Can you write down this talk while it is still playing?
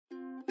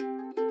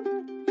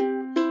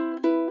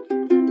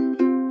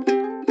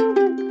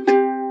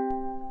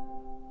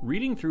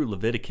Reading through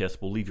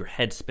Leviticus will leave your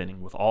head spinning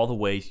with all the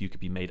ways you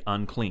could be made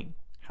unclean,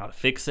 how to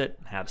fix it,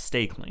 and how to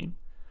stay clean.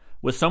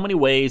 With so many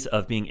ways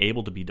of being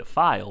able to be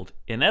defiled,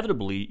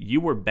 inevitably you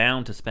were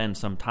bound to spend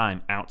some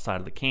time outside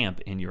of the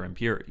camp in your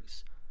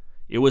impurities.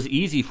 It was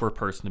easy for a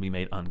person to be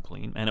made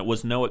unclean, and it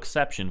was no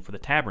exception for the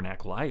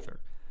tabernacle either.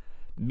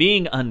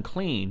 Being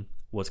unclean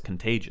was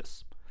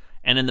contagious.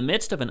 And in the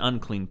midst of an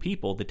unclean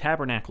people, the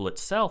tabernacle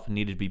itself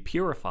needed to be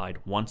purified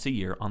once a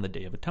year on the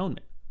Day of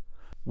Atonement.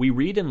 We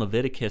read in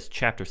Leviticus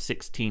chapter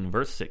 16,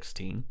 verse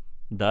 16,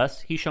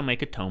 "Thus he shall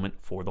make atonement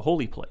for the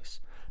holy place,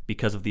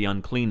 because of the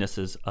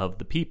uncleannesses of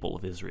the people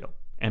of Israel,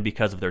 and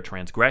because of their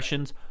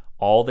transgressions,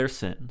 all their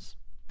sins.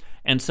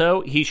 And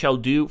so he shall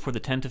do for the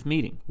tent of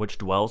meeting, which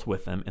dwells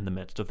with them in the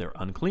midst of their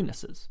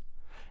uncleannesses."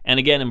 And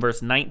again in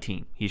verse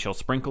 19, "He shall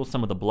sprinkle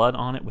some of the blood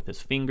on it with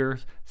his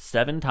fingers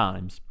 7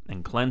 times,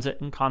 and cleanse it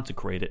and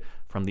consecrate it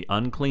from the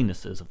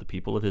uncleannesses of the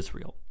people of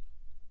Israel."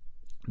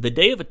 The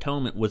Day of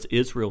Atonement was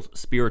Israel's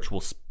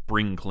spiritual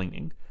spring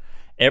cleaning.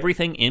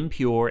 Everything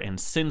impure and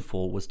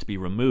sinful was to be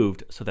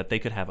removed so that they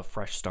could have a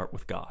fresh start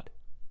with God.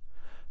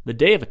 The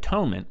Day of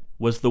Atonement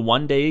was the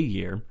one day a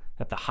year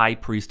that the high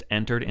priest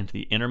entered into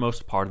the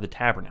innermost part of the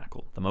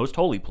tabernacle, the most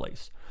holy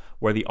place,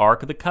 where the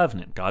Ark of the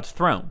Covenant, God's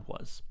throne,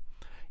 was.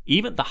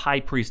 Even the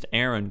high priest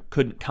Aaron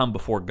couldn't come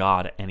before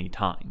God at any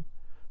time.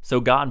 So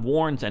God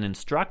warns and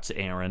instructs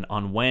Aaron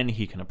on when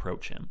he can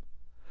approach him.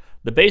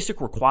 The basic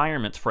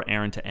requirements for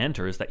Aaron to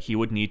enter is that he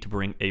would need to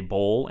bring a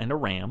bull and a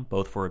ram,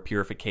 both for a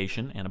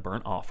purification and a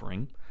burnt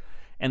offering,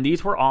 and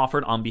these were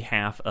offered on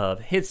behalf of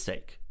his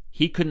sake.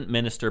 He couldn't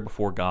minister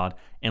before God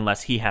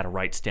unless he had a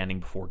right standing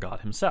before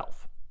God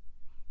himself.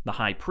 The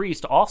high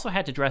priest also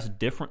had to dress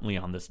differently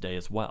on this day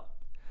as well.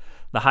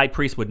 The high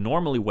priest would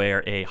normally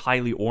wear a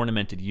highly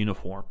ornamented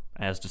uniform,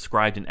 as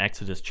described in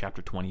Exodus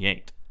chapter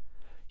 28.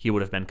 He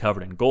would have been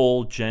covered in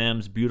gold,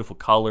 gems, beautiful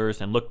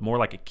colors, and looked more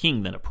like a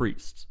king than a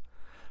priest.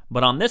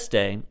 But on this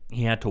day,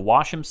 he had to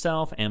wash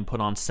himself and put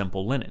on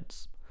simple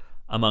linens.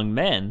 Among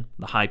men,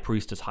 the high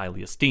priest is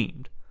highly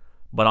esteemed.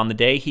 But on the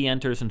day he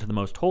enters into the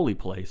most holy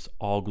place,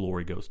 all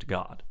glory goes to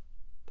God.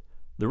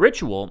 The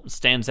ritual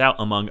stands out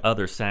among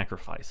other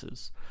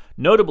sacrifices,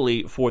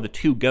 notably for the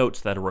 2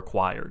 goats that are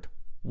required.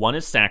 One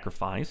is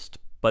sacrificed,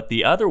 but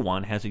the other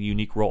one has a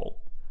unique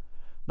role.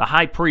 The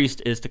high priest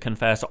is to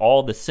confess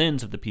all the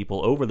sins of the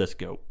people over this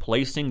goat,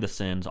 placing the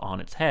sins on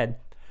its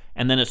head,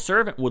 and then a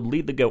servant would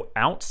lead the goat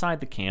outside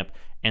the camp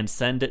and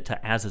send it to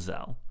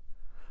Azazel.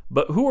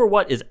 But who or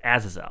what is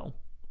Azazel?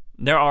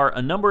 There are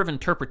a number of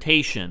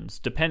interpretations,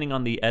 depending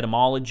on the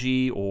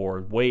etymology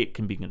or way it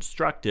can be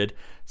constructed.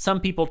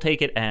 Some people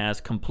take it as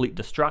complete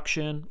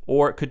destruction,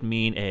 or it could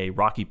mean a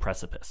rocky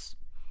precipice.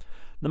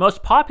 The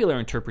most popular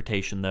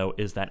interpretation, though,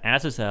 is that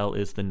Azazel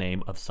is the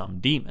name of some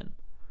demon.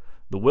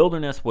 The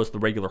wilderness was the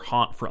regular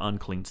haunt for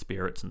unclean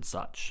spirits and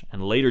such,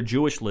 and later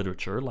Jewish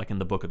literature, like in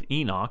the book of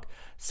Enoch,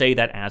 say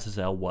that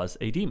Azazel was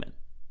a demon.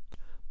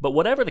 But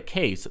whatever the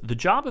case, the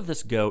job of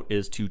this goat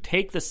is to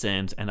take the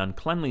sins and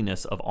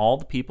uncleanliness of all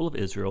the people of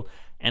Israel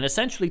and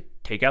essentially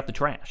take out the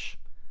trash.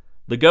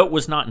 The goat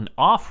was not an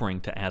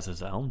offering to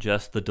Azazel,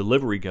 just the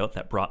delivery goat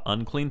that brought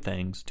unclean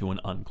things to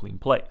an unclean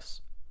place.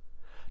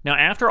 Now,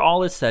 after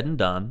all is said and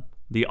done,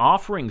 the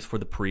offerings for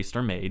the priest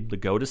are made, the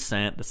goat is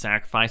sent, the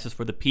sacrifices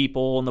for the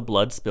people, and the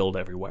blood spilled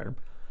everywhere.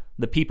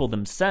 The people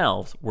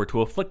themselves were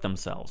to afflict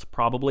themselves,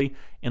 probably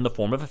in the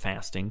form of a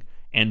fasting,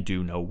 and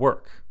do no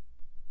work.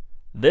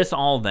 This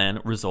all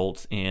then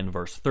results in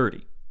verse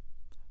 30.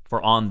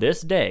 "For on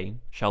this day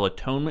shall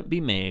atonement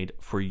be made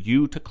for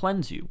you to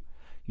cleanse you.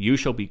 You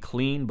shall be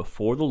clean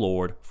before the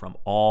Lord from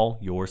all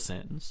your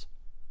sins."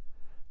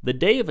 The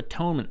Day of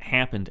Atonement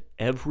happened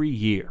every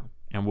year,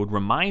 and would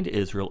remind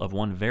Israel of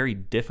one very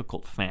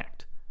difficult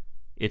fact.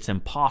 It's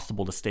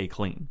impossible to stay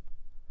clean.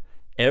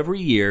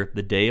 Every year,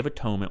 the Day of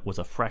Atonement was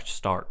a fresh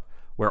start,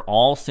 where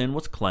all sin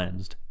was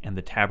cleansed and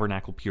the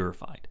tabernacle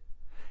purified.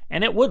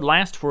 And it would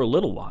last for a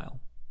little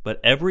while, but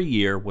every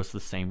year was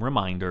the same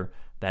reminder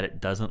that it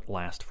doesn't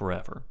last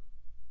forever.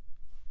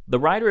 The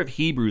writer of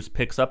Hebrews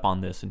picks up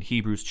on this in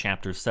Hebrews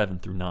chapters 7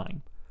 through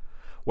 9.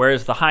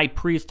 Whereas the high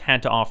priest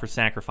had to offer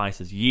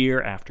sacrifices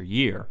year after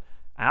year,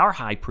 our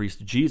high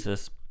priest,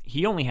 Jesus,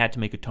 he only had to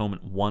make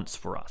atonement once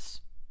for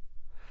us.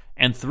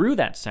 And through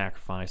that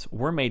sacrifice,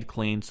 we're made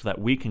clean so that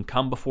we can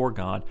come before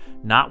God,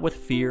 not with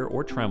fear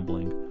or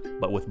trembling,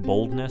 but with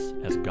boldness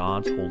as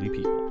God's holy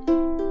people.